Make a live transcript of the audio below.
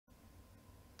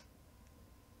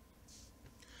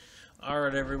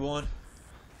Alright everyone,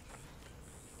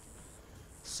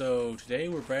 so today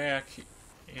we're back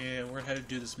and we're going to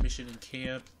do this mission in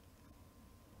camp,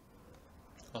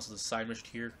 also the side mission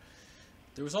here.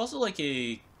 There was also like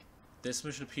this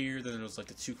mission up here, then there was like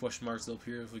the 2 question marks up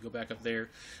here if we go back up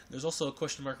there. There's also a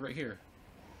question mark right here.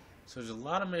 So there's a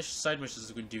lot of side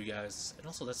missions we can do, guys, and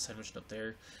also that side mission up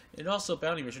there, and also a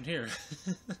bounty mission here.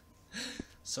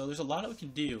 So there's a lot that we can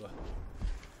do.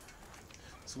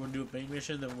 So we're going to do a main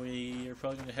mission, then we are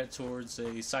probably going to head towards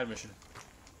a side mission.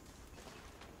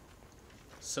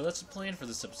 So that's the plan for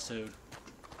this episode.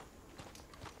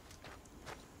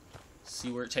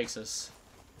 See where it takes us.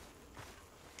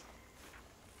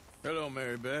 Hello,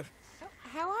 Mary Beth. Oh,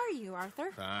 how are you,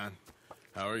 Arthur? Fine.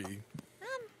 How are you?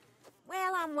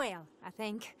 Well, I'm well, I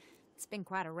think. It's been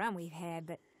quite a run we've had,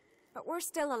 but we're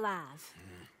still alive.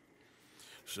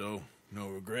 So, no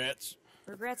regrets?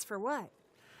 Regrets for what?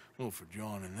 Well, for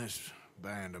joining this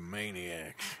band of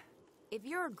maniacs. If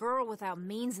you're a girl without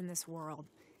means in this world,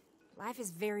 life is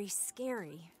very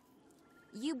scary.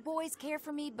 You boys cared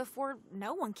for me before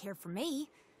no one cared for me.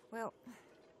 Well,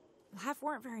 life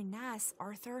weren't very nice,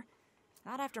 Arthur.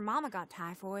 Not after Mama got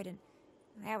typhoid, and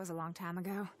that was a long time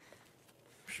ago.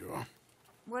 Sure.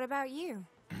 What about you?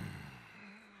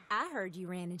 I heard you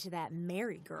ran into that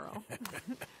Mary girl.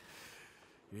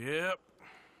 Yep.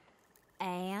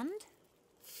 And?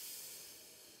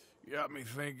 Got me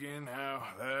thinking how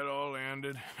that all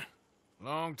ended.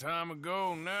 Long time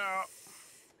ago now.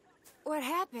 What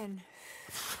happened?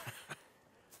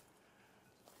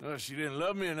 Well, she didn't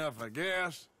love me enough, I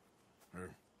guess. Or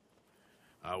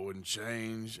I wouldn't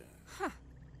change. Huh.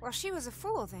 Well, she was a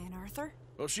fool then, Arthur.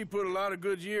 Well, she put a lot of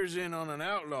good years in on an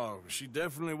outlaw. She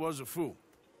definitely was a fool.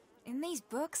 In these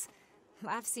books,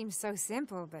 life seems so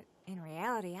simple, but in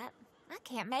reality, I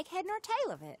can't make head nor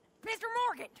tail of it. Mr.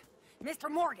 Morgan!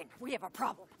 Mr. Morgan, we have a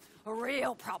problem. A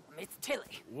real problem. It's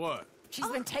Tilly. What? She's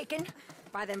been taken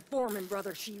by them Foreman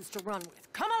brothers she used to run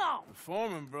with. Come along! The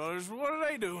Foreman brothers? What are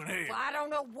they doing here? Well, I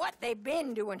don't know what they've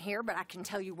been doing here, but I can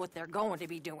tell you what they're going to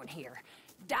be doing here.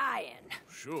 Dying.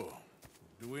 Sure.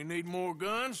 Do we need more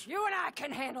guns? You and I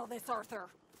can handle this, Arthur.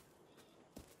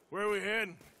 Where are we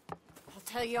heading? I'll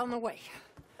tell you on the way.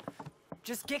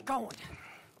 Just get going.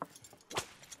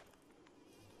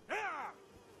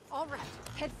 All right,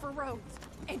 head for Rhodes.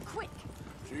 And quick.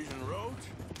 She's in Rhodes?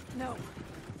 No,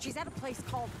 she's at a place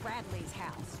called Bradley's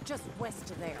house, just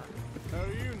west of there. How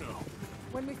do you know?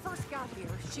 When we first got here,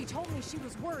 she told me she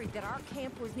was worried that our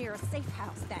camp was near a safe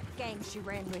house that gang she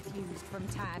ran with used from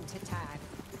time to time.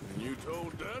 And you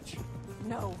told Dutch?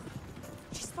 No.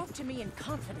 She spoke to me in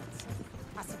confidence.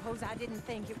 I suppose I didn't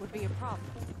think it would be a problem.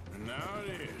 And now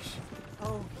it is.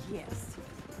 Oh, yes.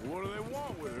 What do they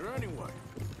want with her anyway?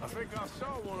 I think I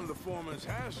saw one of the foremans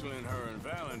hassling her and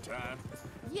Valentine.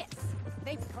 Yes,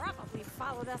 they probably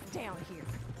followed us down here.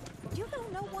 You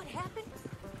don't know what happened?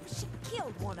 She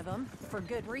killed one of them, for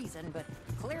good reason, but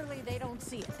clearly they don't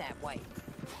see it that way.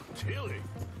 Tilly?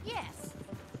 Yes.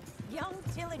 Young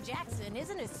Tilly Jackson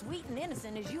isn't as sweet and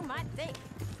innocent as you might think.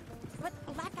 But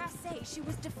like I say, she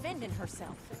was defending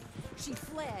herself. She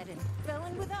fled and fell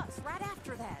in with us right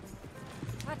after that.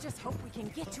 I just hope we can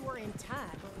get to her in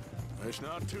time. It's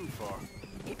not too far.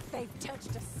 If they've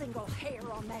touched a single hair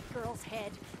on that girl's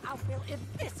head, I will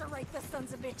eviscerate the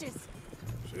sons of bitches.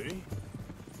 See?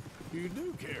 You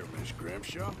do care, Miss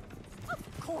Grimshaw.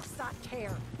 Of course I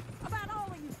care. About all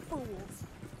of you fools.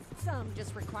 Some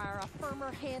just require a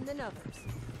firmer hand than others.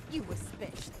 You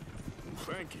especially.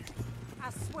 Thank you.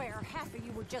 I swear half of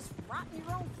you would just rot in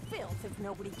your own filth if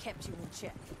nobody kept you in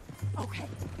check. Okay,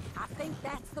 I think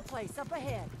that's the place up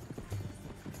ahead.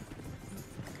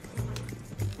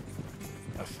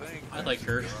 I think... I like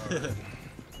her.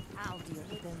 I'll deal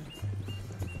with them.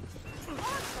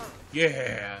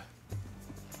 Yeah!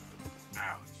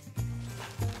 Ouch.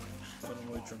 Don't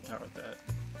know why I jumped out with that.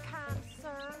 Kind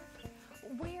sir,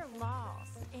 we're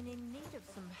lost and in need of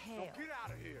some help. Get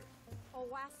out of here. Oh,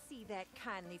 I see that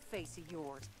kindly face of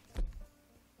yours.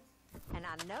 And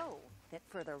I know that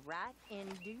for the right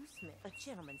inducement, a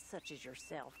gentleman such as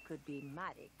yourself could be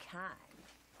mighty kind.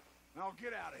 Now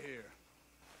get out of here.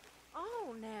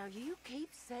 Oh, now you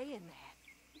keep saying that.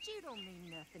 But you don't mean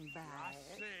nothing by I it.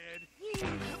 said... You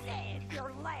said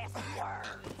your last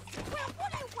words. Well,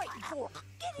 what are you waiting for?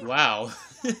 Get in. Wow.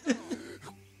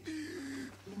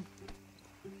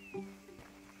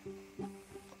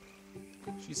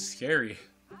 She's scary.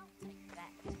 I'll take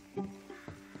that.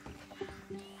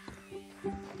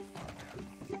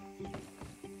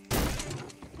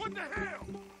 What the hell?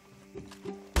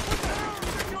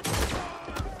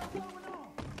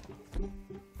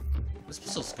 This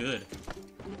pistol's good.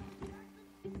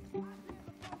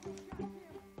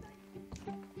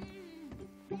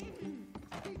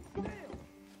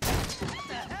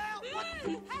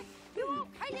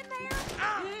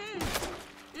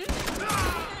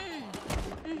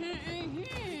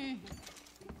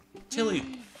 Tilly.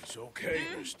 It's okay,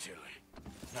 Miss Tilly.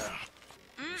 Now,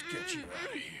 let's get you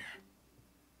out of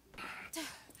here.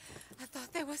 I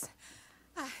thought there was...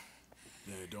 Yeah,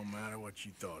 it don't matter what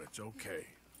you thought. It's okay.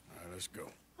 All right, let's go.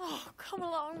 Oh, come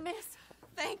along, miss.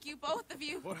 Thank you, both of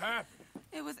you. What happened?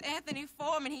 It was Anthony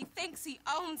Foreman. He thinks he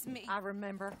owns me. I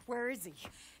remember. Where is he?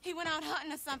 He went out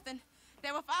hunting or something.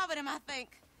 There were 5 of them, I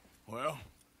think. Well,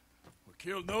 we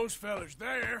killed those fellas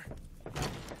there.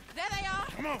 There they are.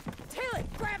 Come on. Tilly,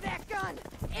 grab that gun.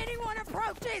 Anyone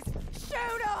approaches,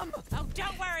 shoot them. Oh,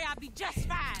 don't worry. I'll be just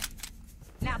fine.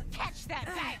 Now catch that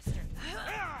bastard.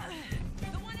 The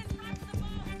one in front of the ball.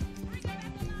 Bring him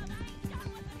back alive. I ain't done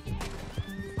with him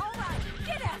yet. All right,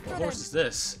 get after What them. horse is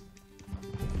this?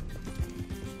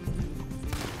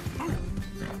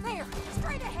 There,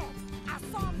 straight ahead. I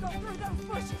saw him go through those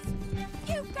bushes.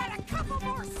 You've got a couple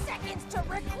more seconds to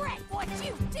regret what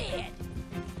you did.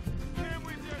 Can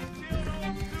we just kill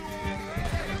those 2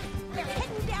 already? They're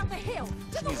heading down the hill. To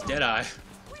the He's wall. Deadeye.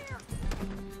 We're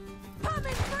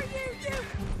coming for you, you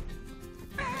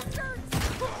bastards!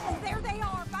 Oh, there they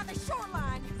are by the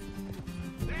shoreline.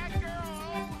 That girl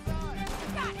owns us.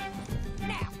 Got it.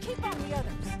 Now keep on the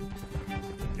others.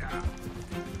 Yeah.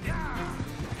 Yeah.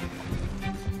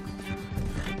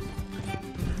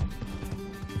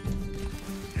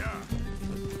 Yeah.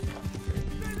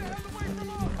 Stay the hell away from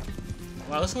us.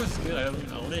 Wow, this horse is good. I don't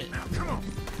even own it. Now, come on.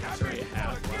 Sorry, I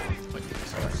have. Wow, I like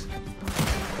this horse.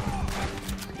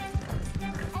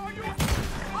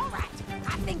 All right.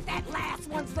 I think that last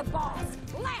one's the boss.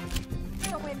 Left.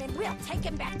 So women, we'll take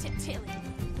him back to Tilly.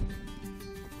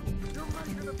 You're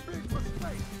making a big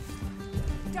mistake.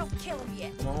 Don't kill him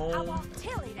yet. Come on. I want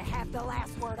Tilly to have the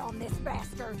last word on this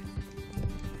bastard.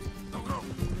 Don't go.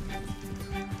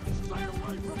 Stay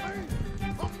away from me.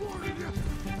 I'm warning you.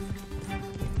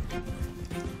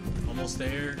 Almost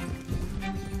there.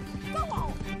 Go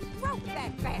on. Rope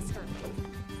that bastard.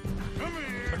 Come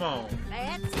here. Come on.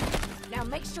 That's it. Now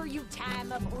make sure you tie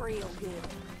him up real good.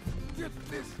 Get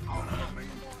this off of me.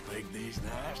 Make these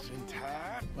nice and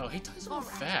tight. Wow, he ties All on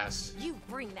right. fast. You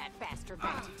bring that bastard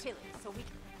back to Tilly so we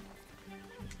can...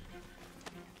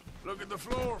 Look at the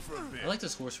floor for a bit. I like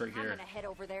this horse right I'm here. gonna head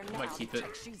over there now might to keep it.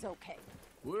 check she's okay.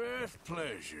 With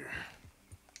pleasure.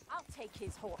 I'll take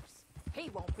his horse. He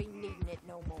won't be needing it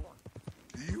no more.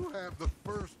 Do you have the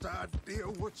first idea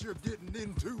what you're getting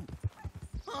into?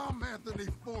 I'm Anthony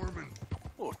Foreman.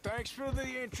 Well, thanks for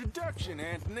the introduction,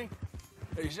 Anthony.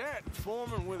 Is that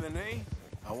Foreman with an A?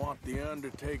 I want the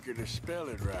Undertaker to spell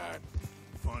it right.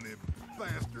 Funny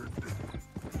bastard.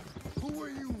 Who are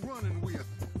you running with?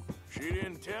 She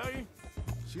didn't tell you?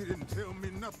 She didn't tell me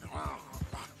nothing.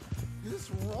 This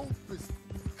rope is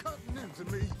cutting into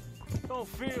me. Don't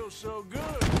feel so good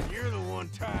when you're the one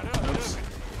tied up, does it?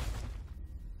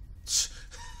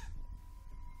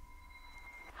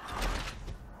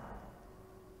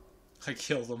 I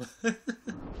killed him.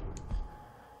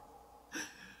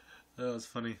 That was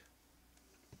funny.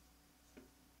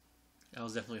 That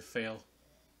was definitely a fail.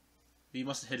 He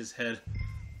must have hit his head.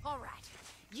 All right.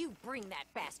 You bring that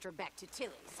bastard back to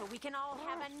Tilly so we can all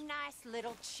have a nice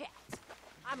little chat.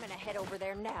 I'm gonna head over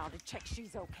there now to check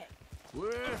she's okay.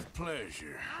 With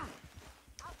pleasure.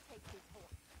 I'll take his horse.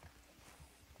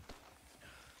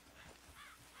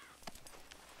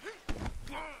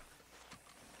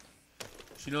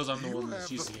 She knows I'm the You one have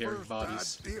that's used the to hearing first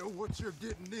bodies. idea what you're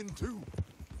getting into.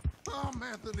 I'm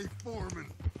Anthony Foreman.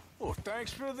 Well,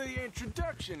 thanks for the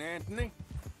introduction, Anthony.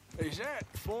 Is that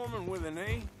Foreman with an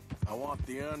A? I want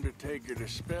the Undertaker to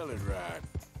spell it right.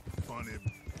 Funny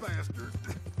bastard.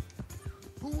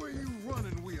 Who are you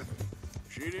running with?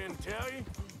 She didn't tell you?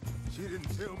 She didn't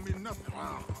tell me nothing.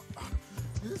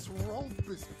 This rope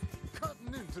is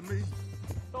cutting into me.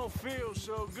 Don't feel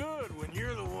so good when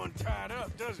you're the one tied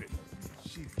up, does it?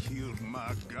 She killed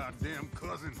my goddamn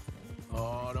cousin.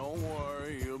 Oh, don't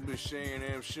worry. You'll be seeing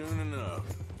him soon enough.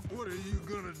 What are you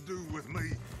gonna do with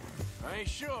me? I ain't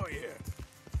sure yet.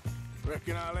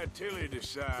 Reckon I'll let Tilly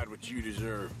decide what you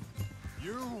deserve.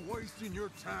 You're wasting your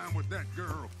time with that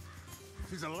girl.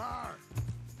 She's a liar.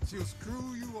 She'll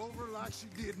screw you over like she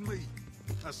did me.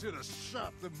 I should have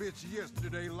shot the bitch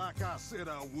yesterday like I said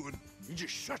I would. You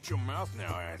just shut your mouth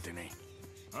now, Anthony.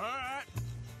 All right.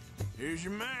 Here's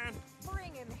your man.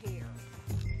 Bring him here.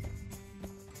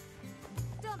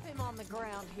 Dump him on the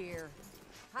ground here.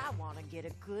 I want to get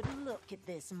a good look at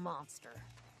this monster.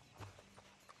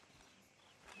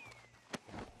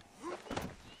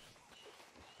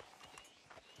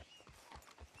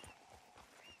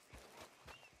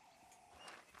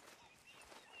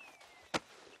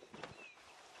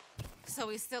 So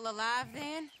he's still alive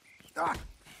then? I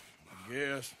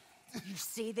guess. You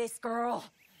see this girl?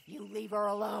 You leave her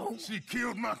alone. She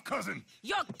killed my cousin.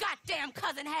 Your goddamn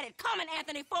cousin had it coming,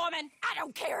 Anthony Foreman. I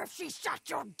don't care if she shot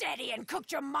your daddy and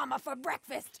cooked your mama for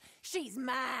breakfast. She's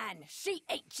mine. She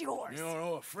ate yours. You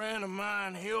know, a friend of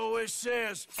mine, he always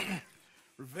says,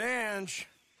 revenge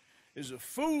is a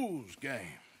fool's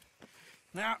game.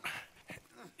 Now,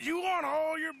 you want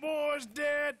all your boys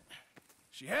dead?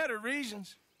 She had her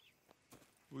reasons.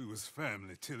 We was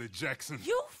family, Tilly Jackson.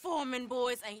 You Foreman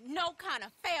boys ain't no kind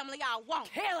of family I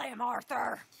want. Kill him,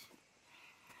 Arthur.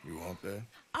 You want that?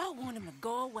 I want him to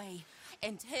go away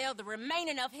and tell the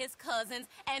remaining of his cousins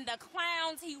and the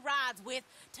clowns he rides with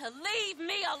to leave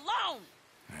me alone.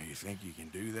 Now, you think you can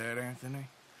do that, Anthony?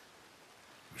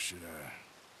 Or should I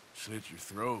slit your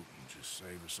throat and just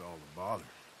save us all the bother?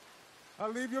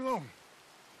 I'll leave you alone.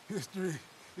 History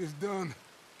is done.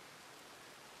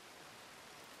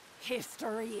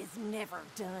 History is never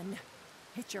done.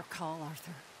 It's your call,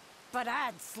 Arthur. But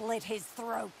I'd slit his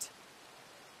throat.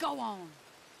 Go on.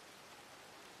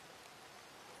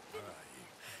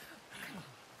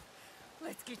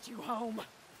 Let's get you home.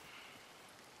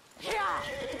 Yeah!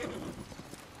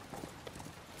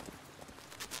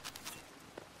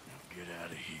 Now get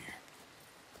out of here.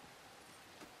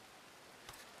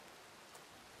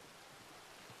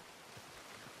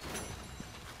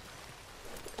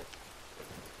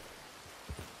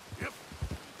 Yep.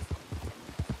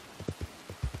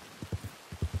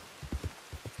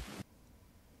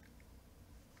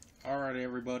 Alright,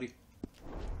 everybody.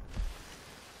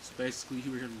 So basically,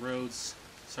 we were in Rhodes.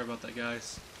 Sorry about that,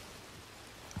 guys.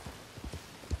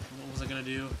 What was I gonna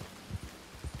do?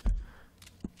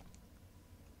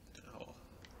 Oh.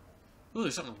 Ooh,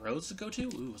 there's something Rhodes to go to?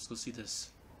 Ooh, let's go see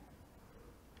this.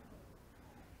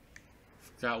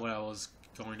 Forgot what I was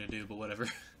going to do, but whatever.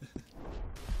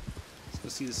 Let's go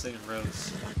see this thing in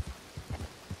Rhodes.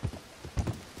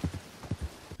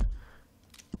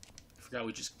 Forgot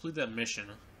we just completed that mission.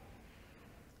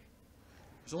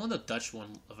 There's only the Dutch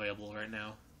one available right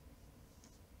now.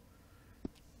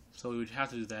 So we would have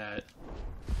to do that.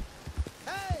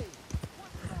 Hey!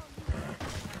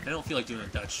 I don't feel like doing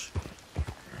the Dutch.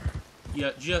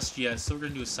 Yeah, just yet, so we're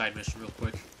gonna do a side mission real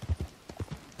quick.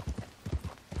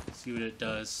 See what it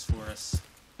does for us.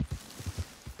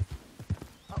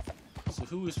 So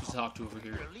who is we to talk to over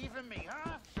here? You're leaving me,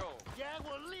 huh? So, yeah,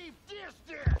 we'll leave this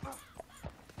there.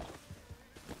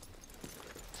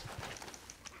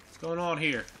 What's going on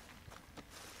here?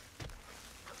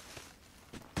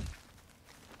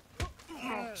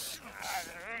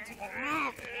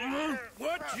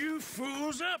 What you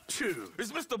fools up to?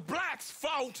 It's Mr. Black's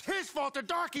fault. His fault, the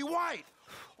darky white.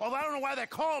 Although I don't know why they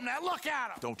call him that. Look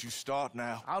at him. Don't you start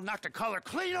now. I'll knock the color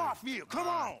clean off you. Come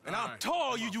on. And I'll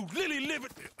tar you, you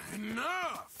lily-livered...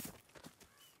 Enough!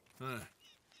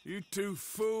 You two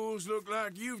fools look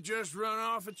like you've just run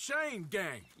off a chain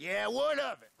gang. Yeah, what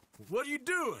of it? What are you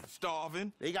doing?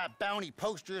 Starving, They got bounty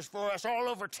posters for us all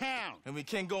over town. and we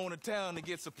can't go into town to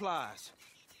get supplies.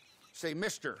 Say,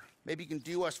 mister, maybe you can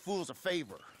do us fools a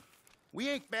favor. We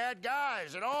ain't bad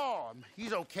guys at all.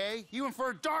 He's okay. Even for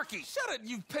a darky. Shut it,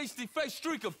 you pasty-faced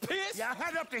streak of piss! Yeah, I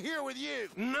had up to here with you.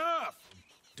 Enough!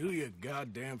 Do your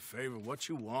goddamn favor what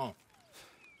you want.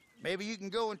 Maybe you can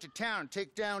go into town and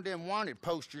take down them wanted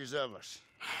posters of us.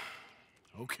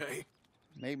 Okay.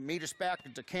 Maybe meet us back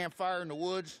at the campfire in the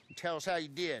woods and tell us how you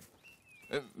did.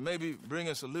 Maybe bring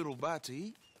us a little bite to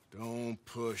eat. Don't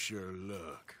push your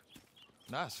luck.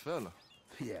 Nice fella.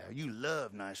 Yeah, you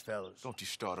love nice fellas. Don't you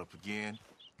start up again.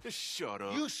 Just shut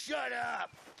up. You shut up!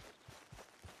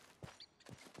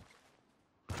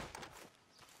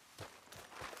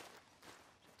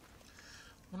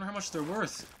 Wonder how much they're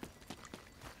worth.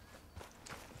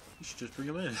 You should just bring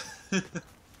them in. Did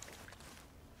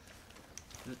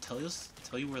it tell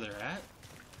you where they're at?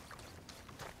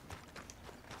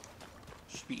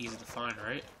 Should be easy to find,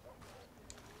 right?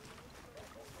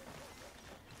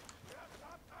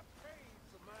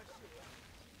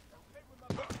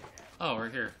 Oh,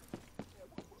 right here.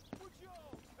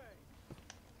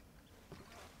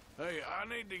 Hey, I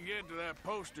need to get to that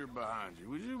poster behind you.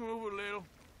 Would you move a little?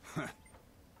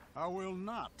 I will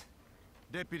not.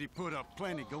 Deputy put up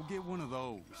plenty. Go get one of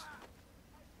those.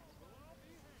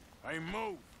 Hey,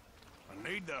 move. I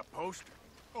need that poster.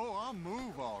 Oh, I'll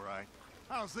move, all right.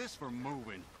 How's this for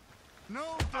moving?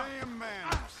 No damn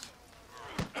manners.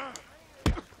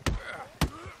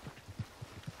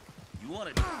 You want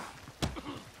it?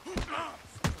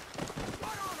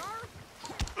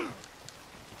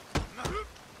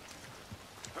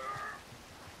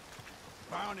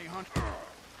 Bounty hunter.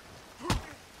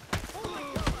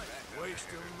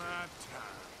 Wasting my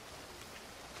time.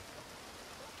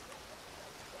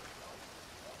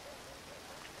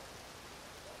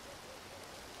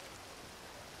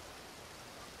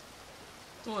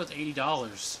 Oh, it's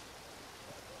 $80.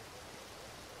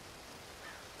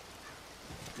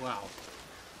 Wow.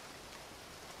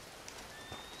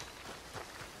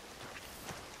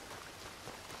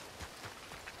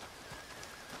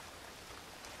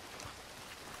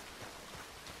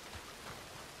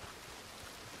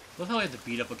 Love how I had to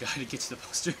beat up a guy to get to the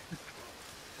poster.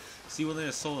 See, when they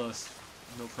assault us,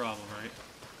 no problem, right?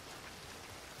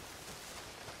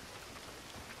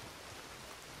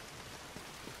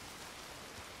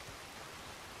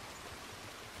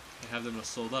 And have them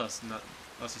assault us, not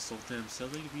us assault them, so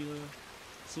they could be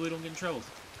so we don't get in trouble.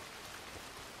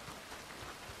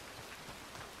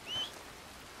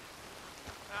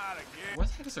 Where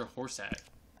the heck is our horse at?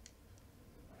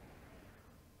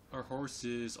 Our horse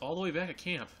is all the way back at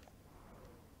camp.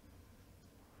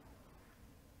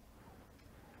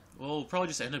 Well, we'll probably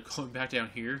just end up going back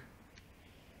down here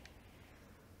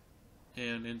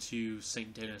and into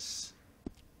St. Denis.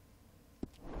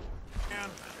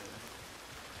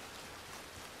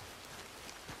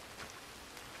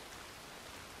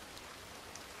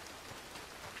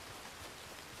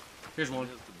 Here's one.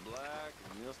 Mr. Black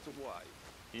and Mr. White.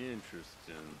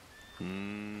 Interesting.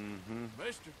 Mm-hmm.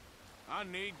 Mister, I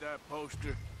need that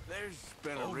poster. There's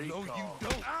been a recall. No, you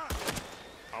don't.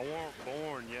 I weren't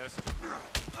born yesterday.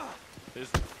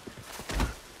 This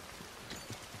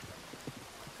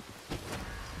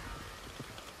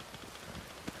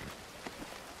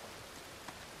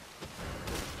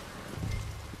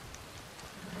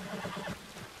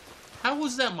How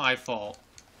was that my fault?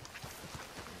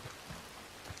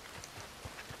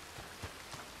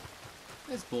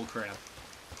 That's bullcrap.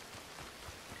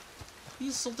 He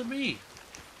assaulted me.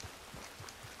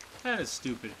 That is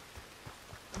stupid.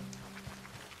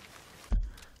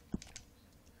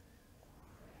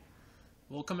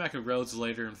 We'll come back to Rhodes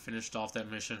later and finish off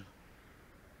that mission.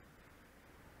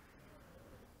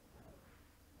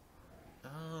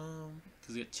 Because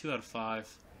we get 2 out of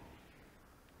 5.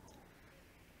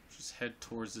 Just head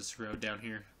towards this road down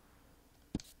here.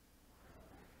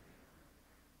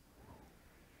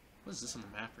 What is this on the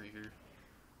map right here?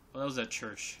 Oh, that was that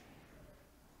church.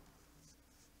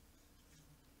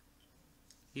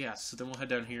 Yeah, so then we'll head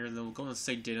down here and then we'll go to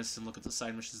St. Denis and look at the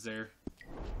side missions there.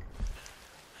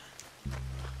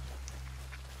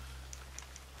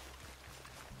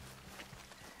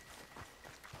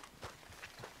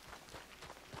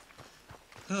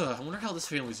 Ugh, I wonder how this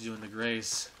family's doing, the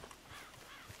Grays.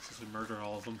 Since we murdered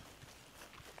all of them.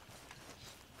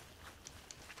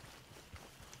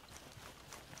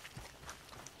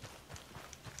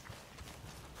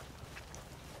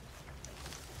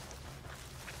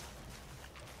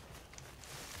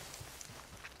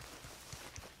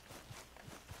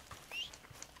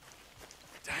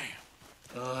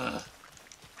 Damn. Ugh.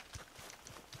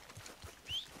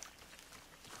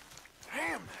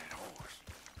 Damn that horse.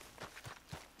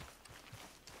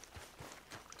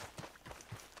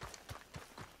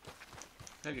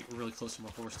 I gotta get really close to my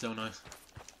horse, don't I?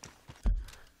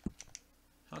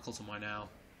 How close am I now?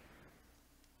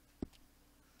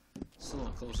 Still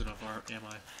not close enough, am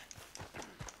I?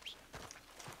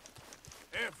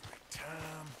 Every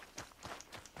time.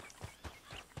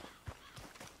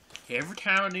 Every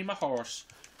time I need my horse,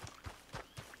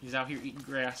 he's out here eating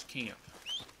grass at camp.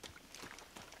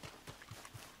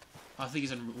 I think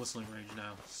he's in whistling range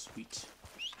now. Sweet.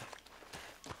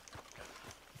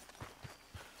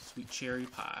 Sweet cherry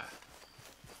pie.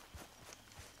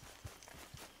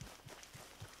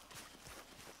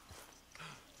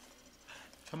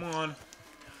 Come on.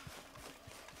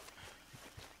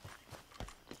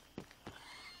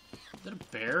 Is that a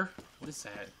bear? What is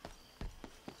that?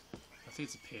 I think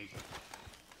it's a pig.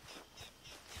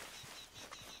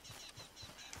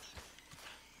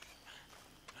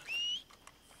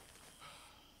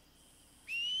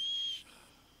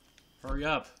 Hurry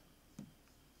up.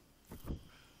 I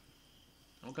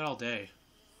don't got all day.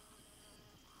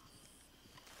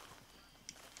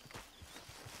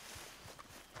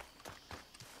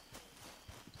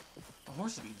 The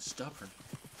horse is being stubborn.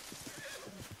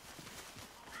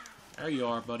 There you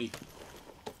are, buddy.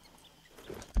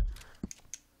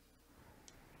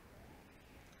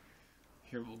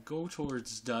 Here, we'll go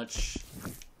towards Dutch.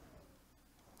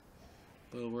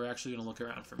 But we're actually going to look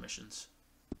around for missions.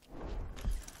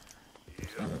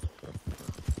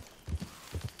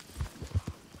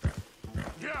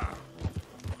 Yeah.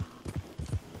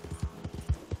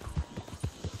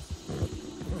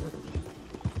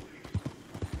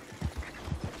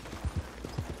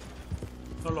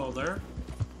 Hello there.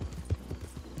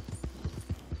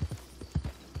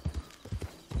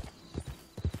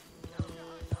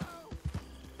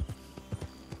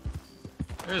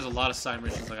 There's a lot of side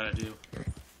missions I gotta do.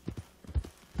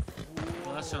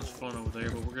 That sounds fun over there,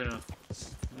 but we're gonna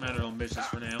mind our own business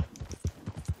for now.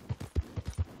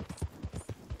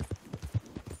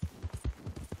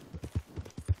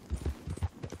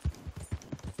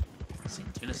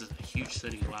 St. Denis is a huge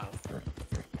city, wow. It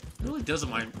really does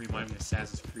remind me of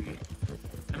Assassin's Creed.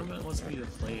 I don't know what wants me to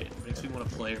play it. It makes me want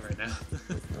to play it right now.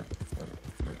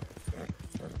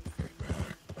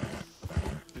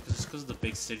 Because of the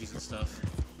big cities and stuff.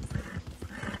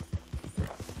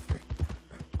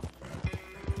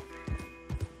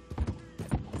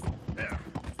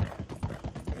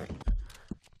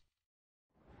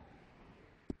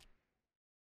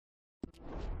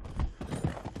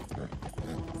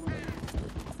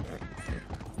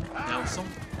 Now,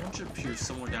 one should appear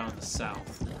somewhere down in the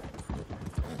south.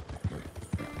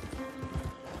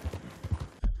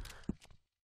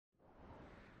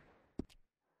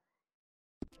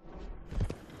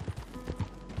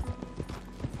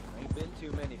 Ain't been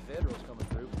too many Federals coming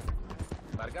through,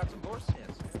 but I got some more sense.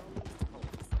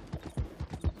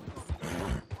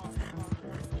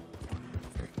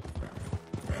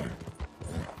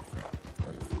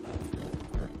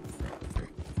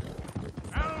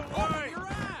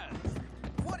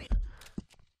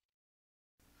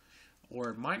 Or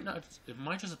it might not. It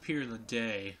might just appear in the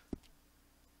day.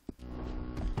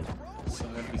 So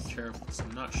I gotta be careful. So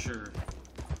I'm not sure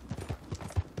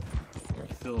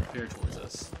if it'll appear towards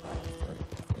us.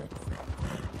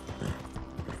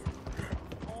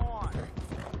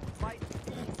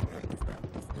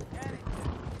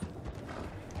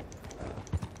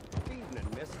 Evening,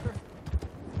 mister.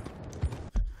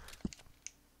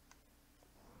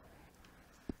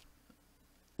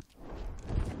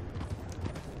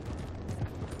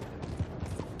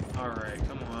 Alright,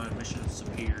 come on, mission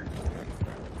disappeared.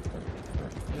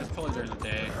 Yeah, that's probably during the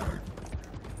day.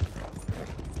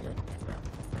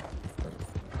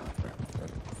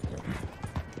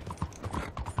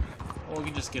 Or we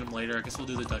can just get him later. I guess we'll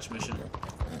do the Dutch mission.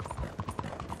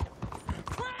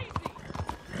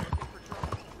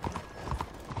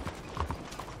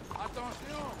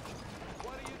 Attention!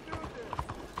 What do you do there?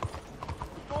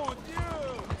 Mon Dieu!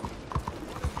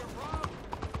 What is your problem?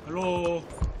 Hello?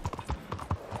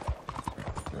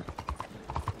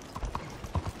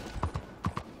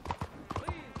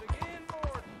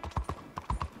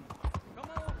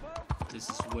 This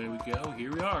is the way we go.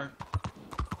 Here we are.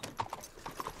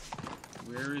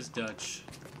 Where is Dutch?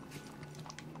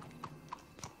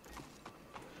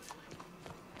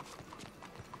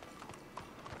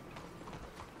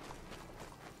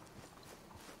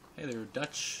 Hey there,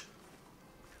 Dutch.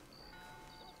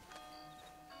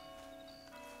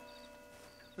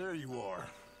 There you are.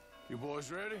 You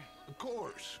boys ready? Of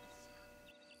course.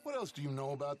 What else do you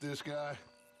know about this guy?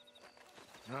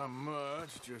 Not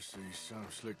much, just he's some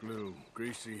slick little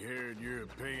greasy-haired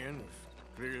European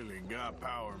who's clearly got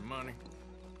power and money.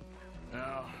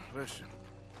 Now, listen,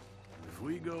 if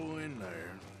we go in there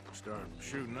and start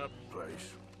shooting up the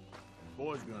place,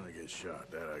 boy's gonna get shot,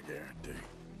 that I guarantee.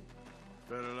 A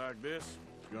fella like this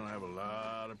is gonna have a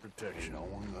lot of protection. No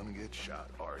one's gonna get shot,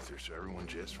 Arthur, so everyone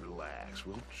just relax.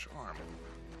 We'll charm him.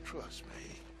 Trust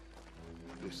me.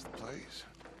 This is the place.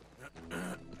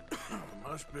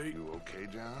 Must be. You okay,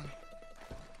 John?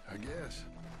 I guess.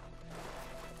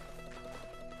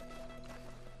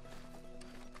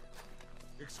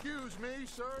 Excuse me,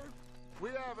 sir. We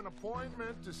have an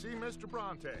appointment to see Mr.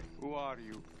 Bronte. Who are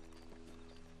you?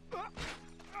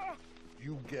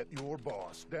 You get your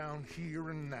boss down here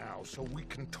and now so we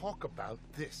can talk about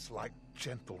this like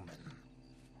gentlemen.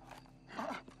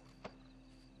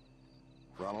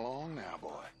 Run along now,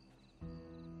 boy.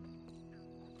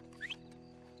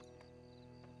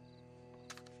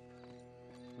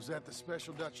 Was that the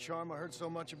special Dutch charm I heard so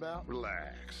much about?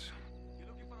 Relax.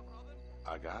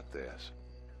 I got this.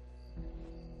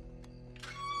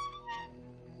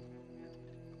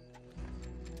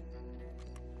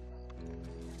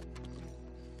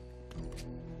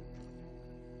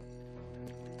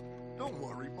 Don't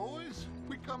worry, boys.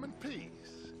 We come in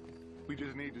peace. We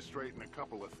just need to straighten a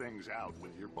couple of things out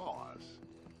with your boss.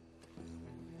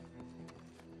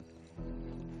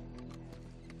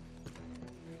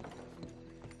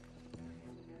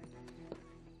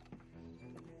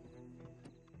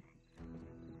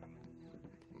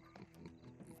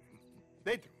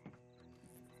 Dentro.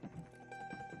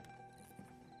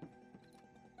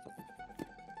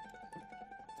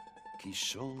 Chi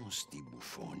sono sti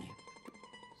buffoni?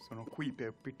 Sono qui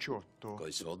per Picciotto.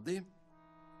 Coi soldi?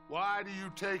 Why do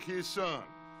you take his son?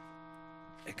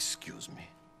 Excuse me.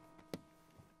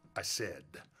 I said,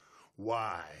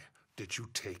 why did you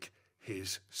take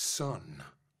his son?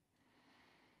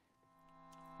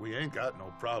 We ain't got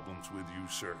no problems with you,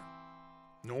 sir.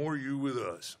 nor you with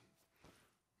us.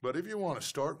 But if you want to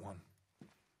start one,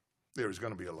 there's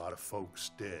going to be a lot of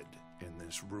folks dead in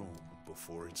this room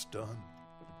before it's done.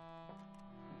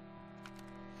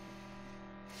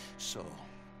 So,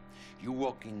 you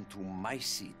walk into my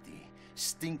city,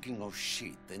 stinking of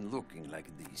shit and looking like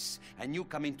this, and you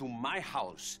come into my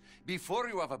house before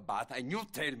you have a bath and you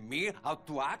tell me how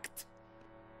to act?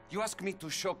 You ask me to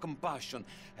show compassion.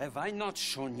 Have I not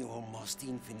shown you almost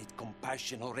infinite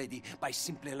compassion already by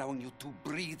simply allowing you to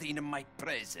breathe in my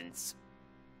presence?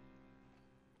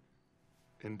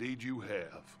 Indeed you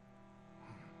have.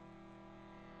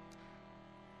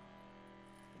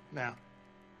 Now,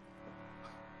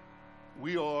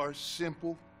 we are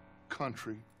simple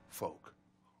country folk.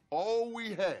 All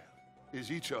we have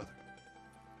is each other.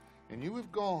 And you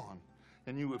have gone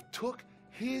and you have took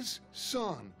his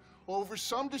son over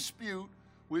some dispute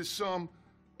with some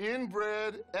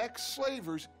inbred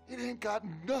ex-slavers. It ain't got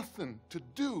nothing to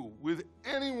do with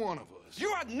any one of us.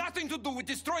 You had nothing to do with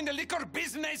destroying the liquor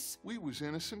business! We was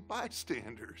innocent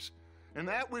bystanders. And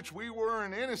that which we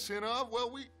weren't innocent of,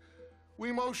 well,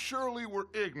 we most surely were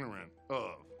ignorant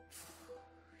of.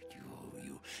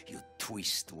 You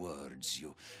twist words,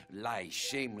 you lie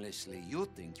shamelessly. You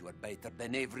think you are better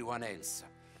than everyone else.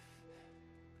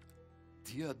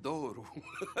 Ti adoro.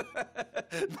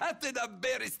 Date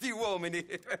davvero sti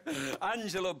uomini.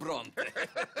 Angelo Bronte.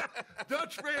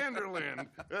 Dutch Vanderlyn.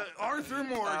 Arthur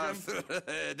Morgan. Arthur,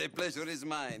 the pleasure is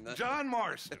mine. John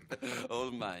Marston.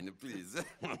 All mine, please.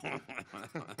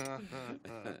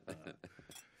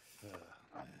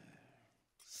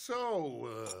 So,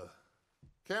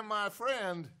 can my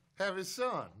friend have his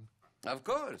son? Of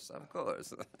course, of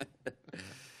course.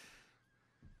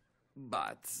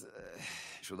 But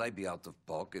should I be out of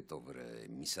pocket over a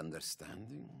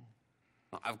misunderstanding?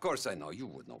 Of course I know you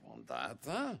would not want that,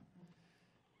 huh?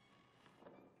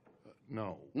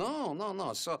 No.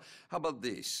 No. So how about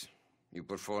this? You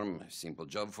perform a simple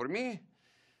job for me,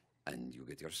 and you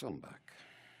get your son back.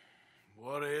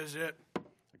 What is it?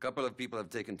 A couple of people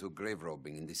have taken to grave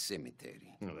robbing in this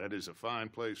cemetery. Well, that is a fine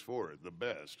place for it, the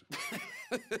best.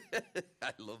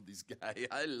 I love this guy.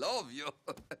 I love you.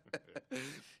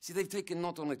 See, they've taken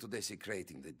not only to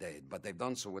desecrating the dead, but they've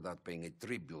done so without paying a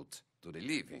tribute to the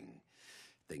living.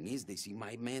 Thing is, they see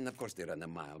my men, of course they run a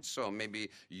mile, so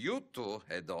maybe you two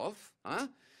head off, huh?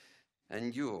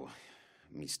 And you,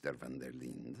 Mr. Van der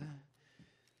Linde,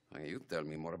 you tell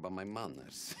me more about my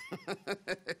manners.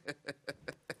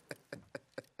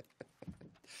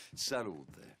 Salute.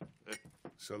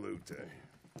 Salute.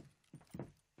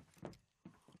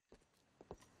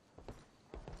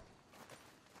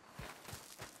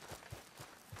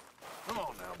 Come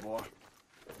on now, boy.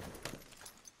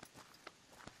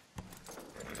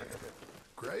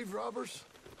 Grave robbers?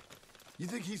 You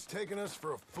think he's taking us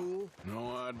for a fool?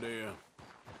 No idea.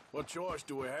 What choice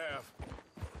do we have?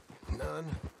 None,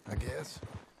 I guess.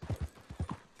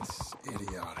 It's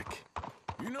idiotic.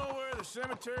 You know where the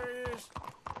cemetery is?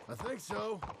 I think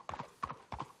so.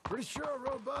 Pretty sure I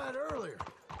rode by it earlier.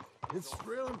 It's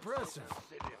real impressive.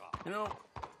 You know,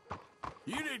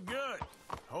 you did good,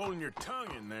 holding your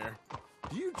tongue in there.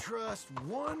 Do you trust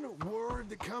one word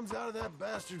that comes out of that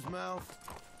bastard's mouth?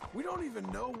 We don't even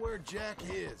know where Jack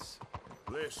is.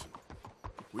 Listen,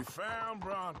 we found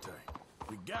Bronte.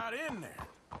 We got in there.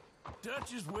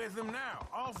 Dutch is with him now.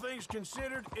 All things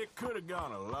considered, it could have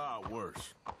gone a lot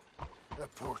worse.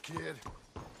 That poor kid.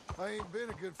 I ain't been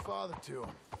a good father to him.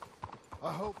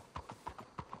 I hope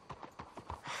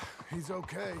he's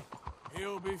okay.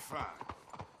 He'll be fine.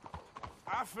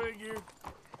 I figured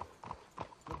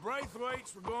the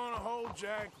Braithwaites were going to hold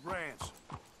Jack ransom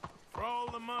for all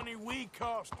the money we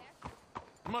cost him.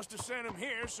 Must have sent him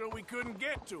here so we couldn't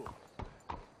get to him.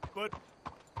 But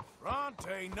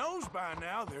Bronte knows by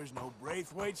now there's no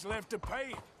Braithwaites left to pay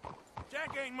him.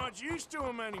 Jack ain't much use to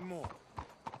him anymore.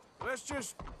 Let's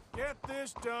just get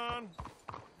this done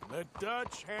and let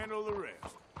Dutch handle the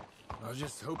rest. I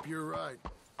just hope you're right.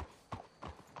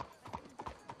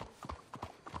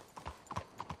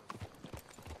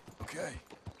 Okay,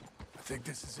 I think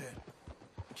this is it.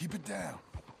 Keep it down.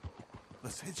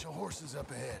 Let's hitch the horses up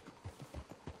ahead.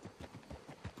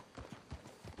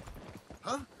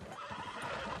 Huh?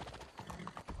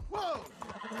 Whoa!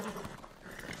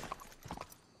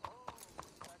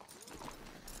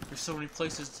 There's so many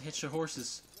places to hitch your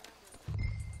horses.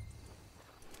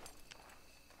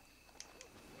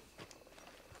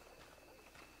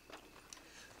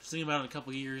 Just thinking about in a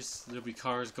couple of years, there'll be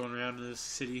cars going around in this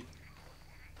city.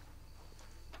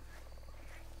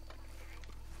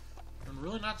 I'm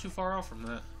really not too far off from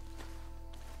that.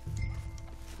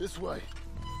 This way.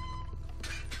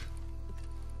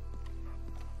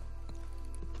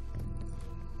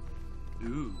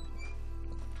 Ooh.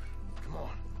 Come on.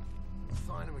 Let's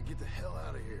find him and get the hell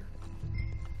out of here.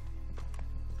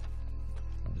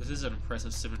 This is an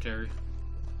impressive cemetery.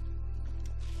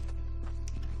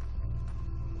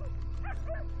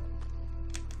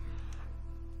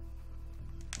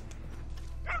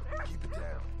 Keep it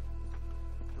down.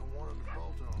 Don't want him to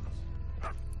bolt on us.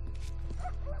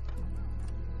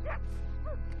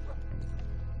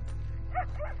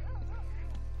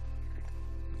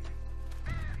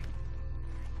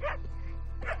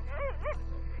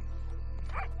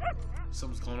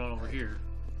 Something's going on over here.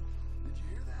 Did you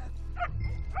hear that?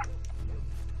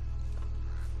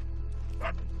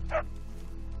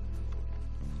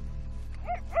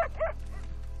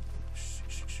 Shh,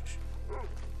 shh, shh, shh.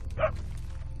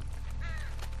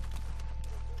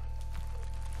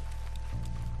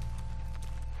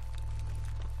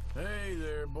 Hey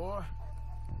there, boy.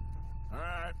 All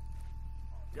right.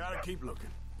 Gotta keep looking.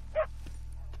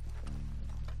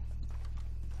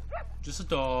 Just a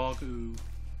dog. Ooh.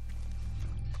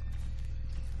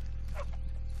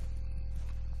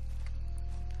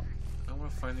 I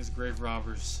want to find these grave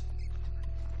robbers.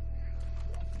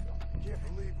 Can't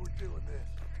believe we're doing this.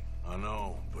 I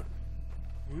know, but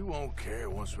we won't care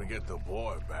once we get the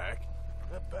boy back.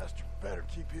 That bastard better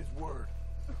keep his word.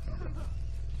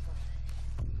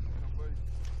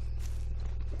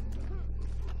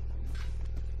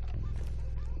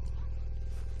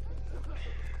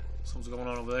 Something's going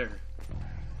on over there.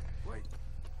 Wait,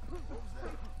 what was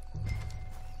that?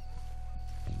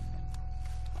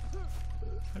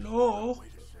 Hello? Wait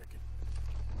a second.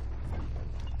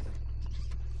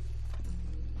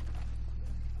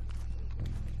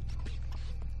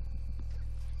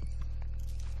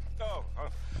 Oh,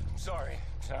 I'm sorry.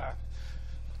 I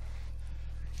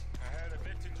had a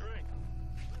bit to drink.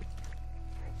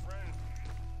 My friend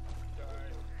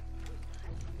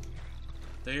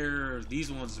died.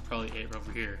 These ones are probably it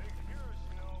over here.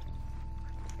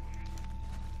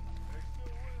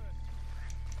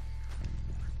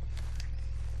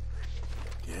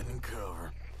 Get in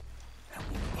cover, and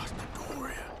we'll bust the door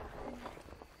in.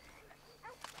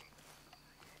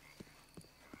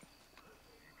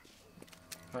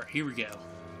 Alright, here we go.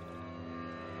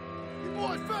 You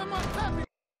boys found my puppy!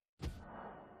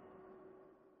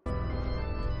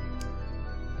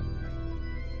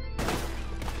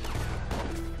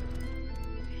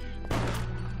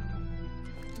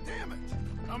 Damn it!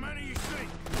 How many you see?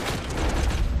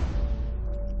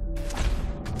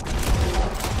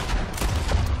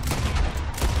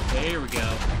 There we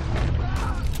go.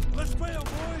 Let's bail,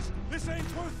 boys! This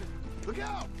ain't worth it! Look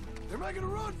out! They're making a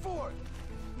run for it!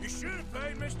 You should have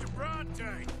paid Mr.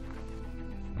 Bronte.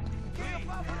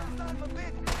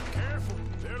 Careful,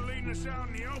 they're leading us out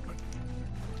in the open.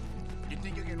 You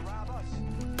think you can rob us?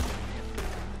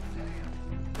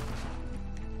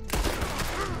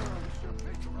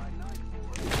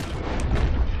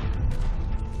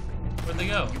 Where'd they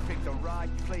go? You picked the right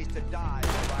place to die,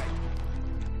 right?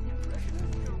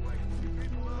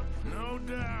 No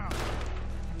doubt.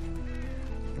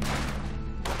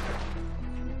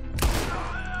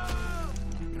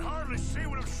 You can hardly see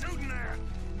what I'm shooting at.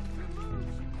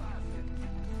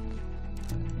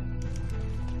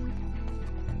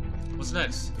 What's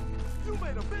next? You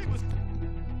made a big mistake.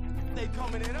 They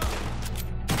coming in up.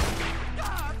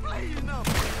 God, please no.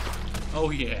 Oh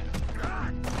yeah.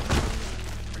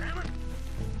 Damn it.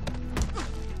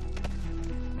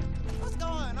 What's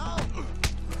going on?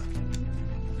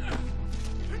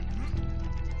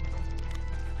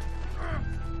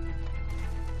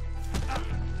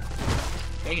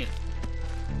 Dang it.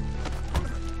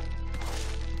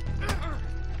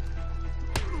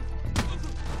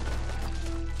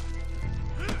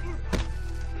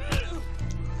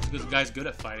 This guy's good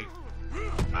at fighting.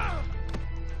 Who's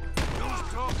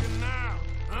talking now,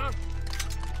 huh?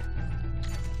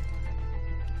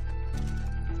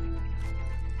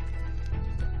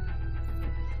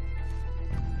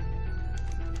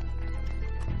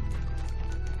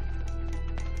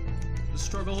 The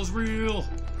struggle is real.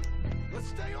 Let's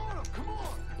stay on them, come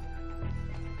on!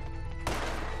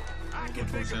 I can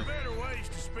think of better ways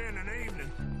to spend an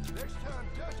evening. Next time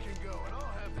Dutch can go and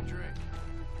I'll have the drink.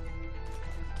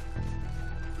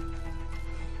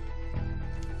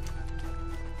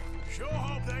 Sure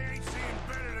hope they ain't seeing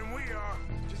better than we are.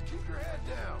 Just keep your head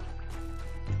down.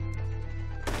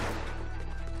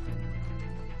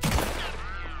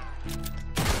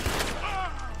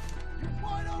 Ah! You're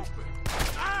wide open!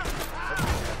 Ah!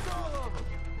 That's all of them!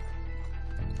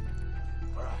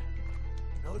 All right.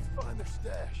 Now let's find their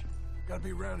stash. Gotta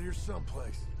be around here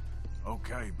someplace.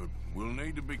 Okay, but we'll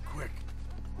need to be quick.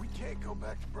 We can't go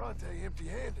back to Bronte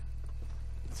empty-handed.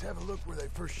 Let's have a look where they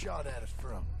first shot at us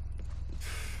from.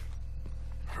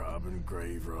 Robbing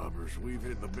grave robbers. We've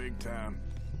hit the big time.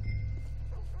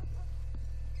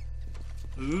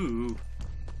 Ooh.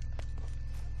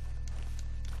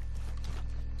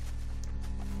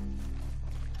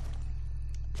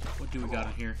 What do we got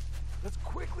in here? Let's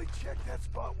quickly check that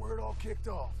spot where it all kicked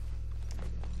off.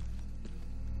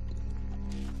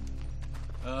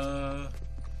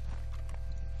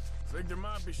 Think there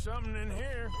might be something in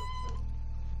here.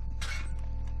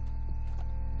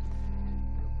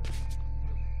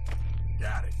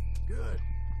 Got it. Good.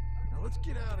 Now let's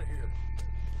get out of here.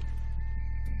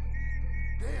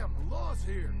 Damn, the law's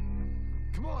here.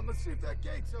 Come on, let's see if that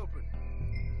gate's open.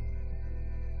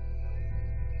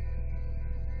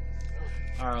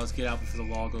 Alright, let's get out before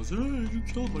the law goes, hey, you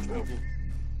killed a bunch of people.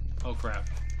 Oh, crap.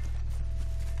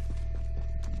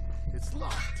 It's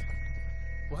locked.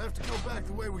 We'll have to go back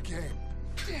the way we came.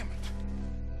 Damn it.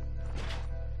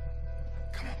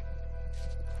 Come on.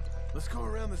 Let's go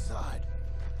around the side.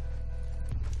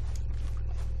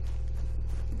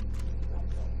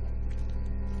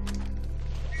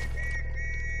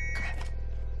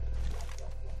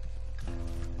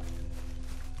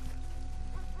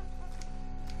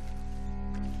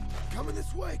 Coming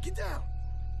this way, get down!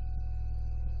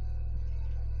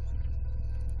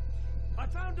 I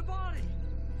found a body!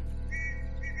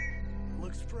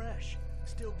 Looks fresh,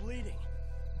 still bleeding.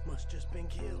 Must just been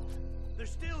killed. They're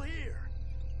still here!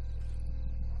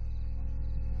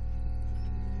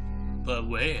 But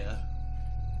where?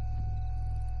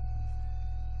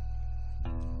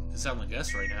 It sounds like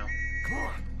us right now. Come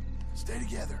on, stay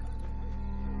together.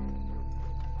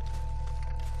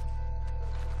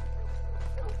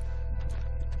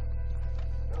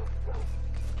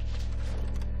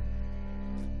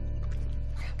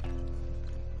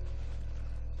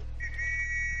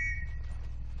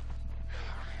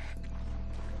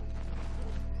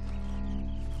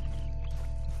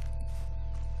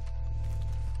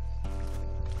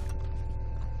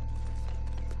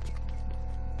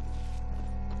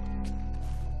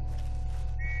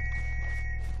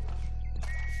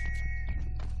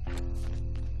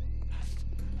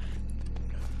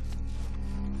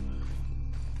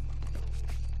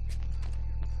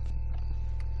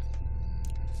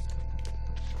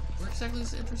 Exactly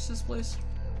this entrance to this place?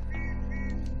 Me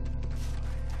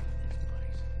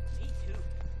too.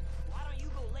 Why don't you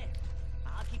go left?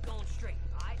 I'll keep going straight,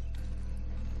 alright?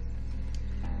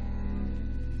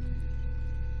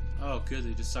 Oh, good.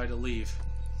 They decided to leave.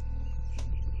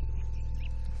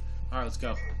 Alright, let's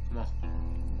go. Come on.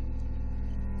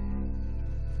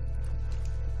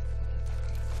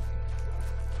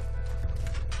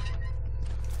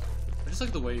 I just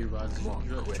like the way he runs. He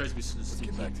tries to be so Let's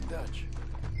get back to Dutch.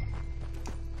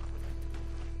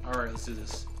 Alright, let's do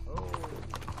this.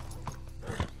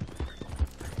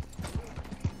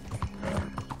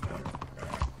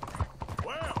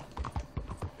 Well,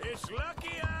 it's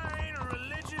lucky I ain't a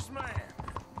religious man.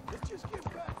 Let's just get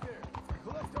back there.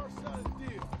 Collect our side of the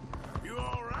deal. You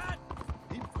all right?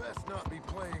 He best not be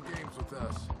playing games with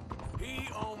us. He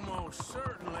almost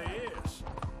certainly is.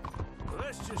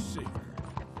 Let's just see.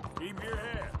 Keep your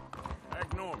head.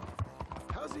 Act normal.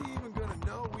 How's he even gonna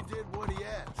know we did what he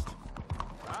asked?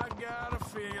 I got a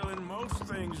feeling most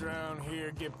things around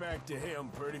here get back to him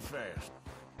pretty fast.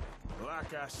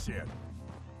 Like I said,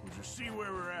 we'll just see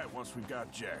where we're at once we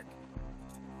got Jack.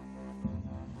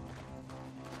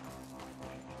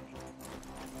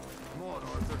 Come on,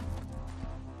 Arthur.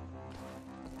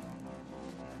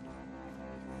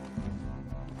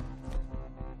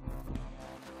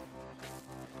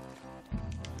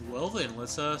 Well then,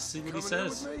 let's see what he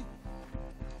says.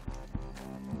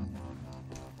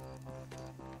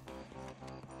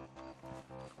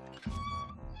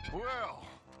 Well,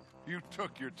 you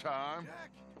took your time.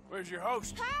 Where's your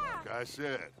host? Like I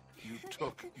said, you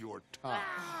took your time.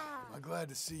 I'm glad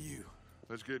to see you.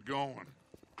 Let's get going.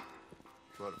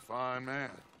 What a fine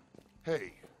man.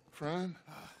 Hey, friend,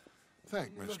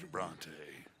 thank Mr. Bronte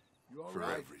for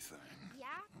everything. Yeah,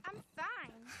 I'm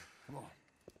fine. Come on.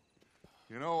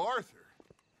 You know, Arthur,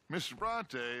 Mr.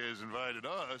 Bronte has invited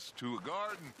us to a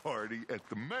garden party at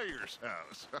the mayor's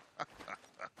house.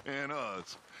 And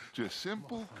us, just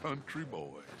simple country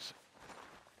boys.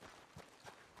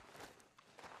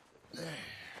 There.